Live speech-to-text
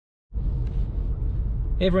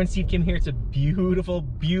Hey everyone, Steve Kim here. It's a beautiful,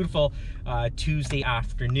 beautiful Tuesday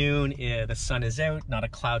afternoon. The sun is out, not a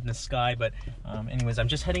cloud in the sky, but anyways, I'm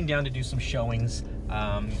just heading down to do some showings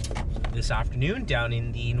this afternoon down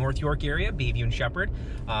in the North York area, Bayview and Shepherd.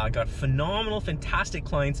 Got phenomenal, fantastic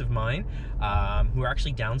clients of mine who are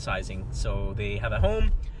actually downsizing. So they have a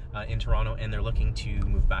home in Toronto and they're looking to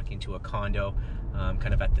move back into a condo,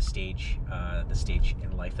 kind of at the stage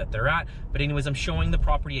in life that they're at. But anyways, I'm showing the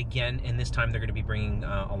property again, and this time they're going to be bringing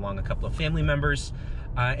along a couple of family members.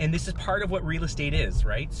 And this is part of what real estate is,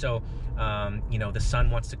 right? So, you know, the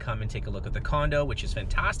son wants to come and take a look at the condo, which is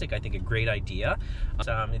fantastic. I think a great idea.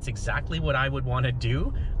 It's exactly what I would want to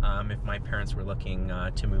do if my parents were looking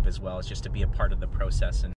to move as well. It's just to be a part of the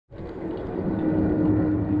process. And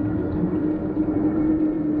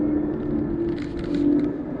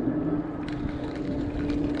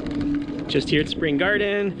just here at Spring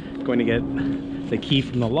Garden, going to get the key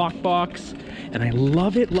from the lockbox, and I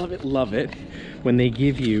love it, love it, love it when they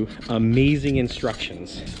give you amazing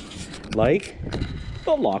instructions, like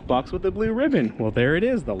the lockbox with the blue ribbon. Well, there it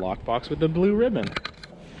is, the lockbox with the blue ribbon.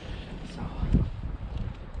 So,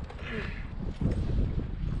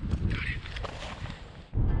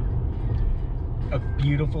 a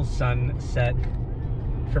beautiful sunset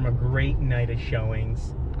from a great night of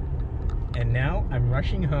showings, and now I'm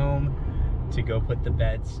rushing home to go put the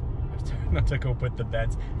beds, not to go put the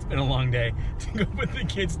beds, it's been a long day, to go put the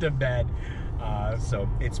kids to bed. So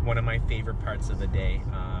it's one of my favorite parts of the day,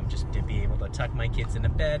 just to be able to tuck my kids into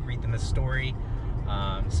bed, read them a story.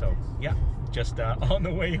 So yeah, just on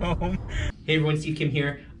the way home. Hey everyone, Steve Kim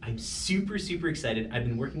here. I'm super, super excited. I've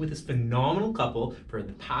been working with this phenomenal couple for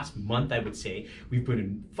the past month, I would say. We've put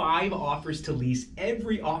in 5 offers to lease.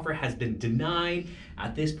 Every offer has been denied.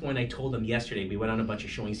 At this point, I told them yesterday, we went on a bunch of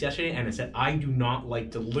showings yesterday, and I said, I do not like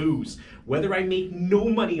to lose. Whether I make no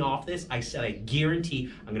money off this, I said, I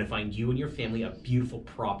guarantee I'm gonna find you and your family a beautiful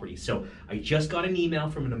property. So I just got an email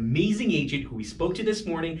from an amazing agent who we spoke to this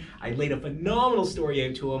morning. I laid a phenomenal story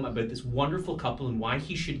out to him about this wonderful couple and why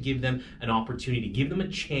he should give them an opportunity, give them a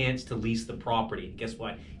chance to lease the property. And guess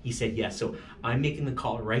what? He said yes. So I'm making the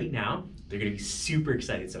call right now. They're gonna be super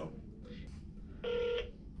excited. So,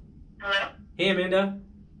 hello? Hey Amanda.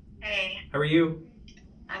 Hey. How are you?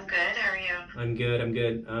 I'm good. How are you? I'm good, I'm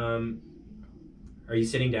good. Are you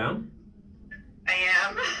sitting down? I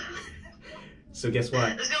am. So guess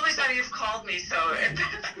what? This is the only time you've called me, so it's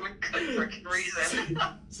a good freaking reason.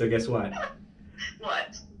 So guess what?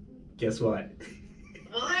 What? Guess what?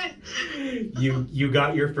 What? You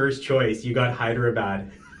got your first choice. You got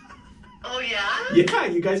Hyderabad. Oh yeah? Yeah,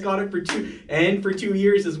 you guys got it for 2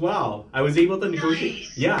 years as well. I was able to negotiate.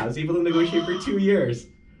 Nice. Yeah, I was able to negotiate for 2 years.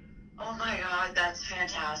 Oh my god, that's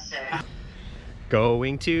fantastic.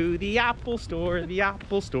 Going to the Apple store, the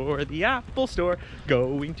Apple store, the Apple store.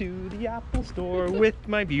 Going to the Apple store with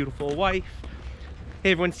my beautiful wife.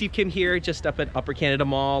 Hey everyone, Steve Kim here, just up at Upper Canada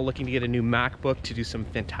Mall, looking to get a new MacBook to do some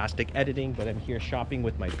fantastic editing, but I'm here shopping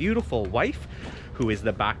with my beautiful wife, who is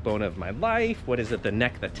the backbone of my life. What is it? The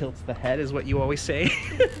neck that tilts the head is what you always say,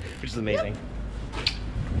 which is amazing.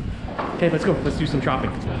 Okay, let's go. Let's do some shopping.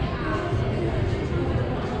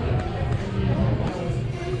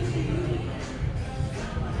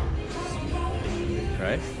 All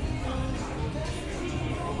right.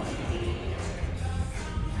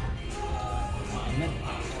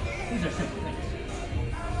 These are simple things.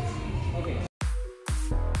 Okay.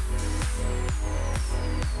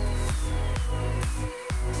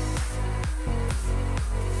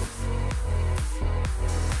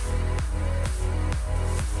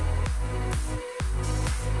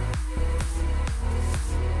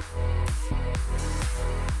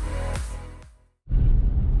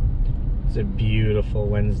 It's a beautiful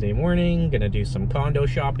Wednesday morning. Gonna do some condo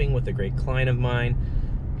shopping with a great client of mine.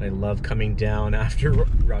 I love coming down after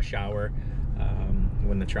rush hour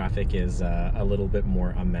when the traffic is a little bit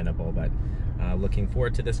more amenable, but looking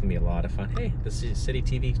forward to this. Gonna be a lot of fun. Hey, this is City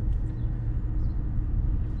TV.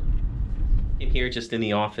 I'm here just in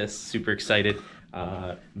the office, super excited.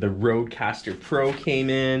 The Rodecaster Pro came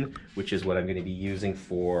in, which is what I'm gonna be using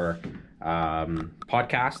for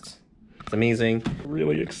podcasts. It's amazing.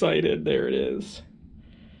 Really excited. There it is.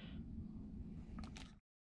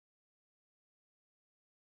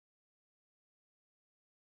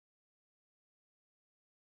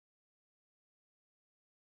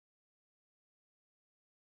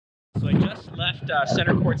 So I just left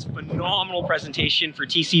Center Court's phenomenal presentation for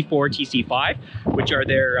TC4, TC5, which are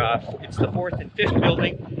their, it's the 4th and 5th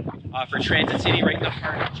building for Transit City right in the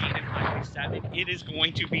heart of Jane and Highway 7. It is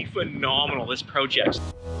going to be phenomenal, this project.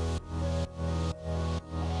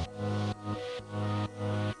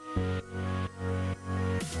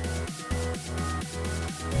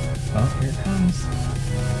 Here it comes.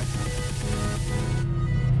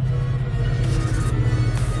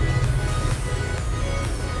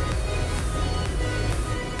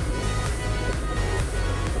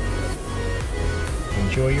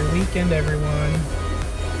 Enjoy your weekend, everyone.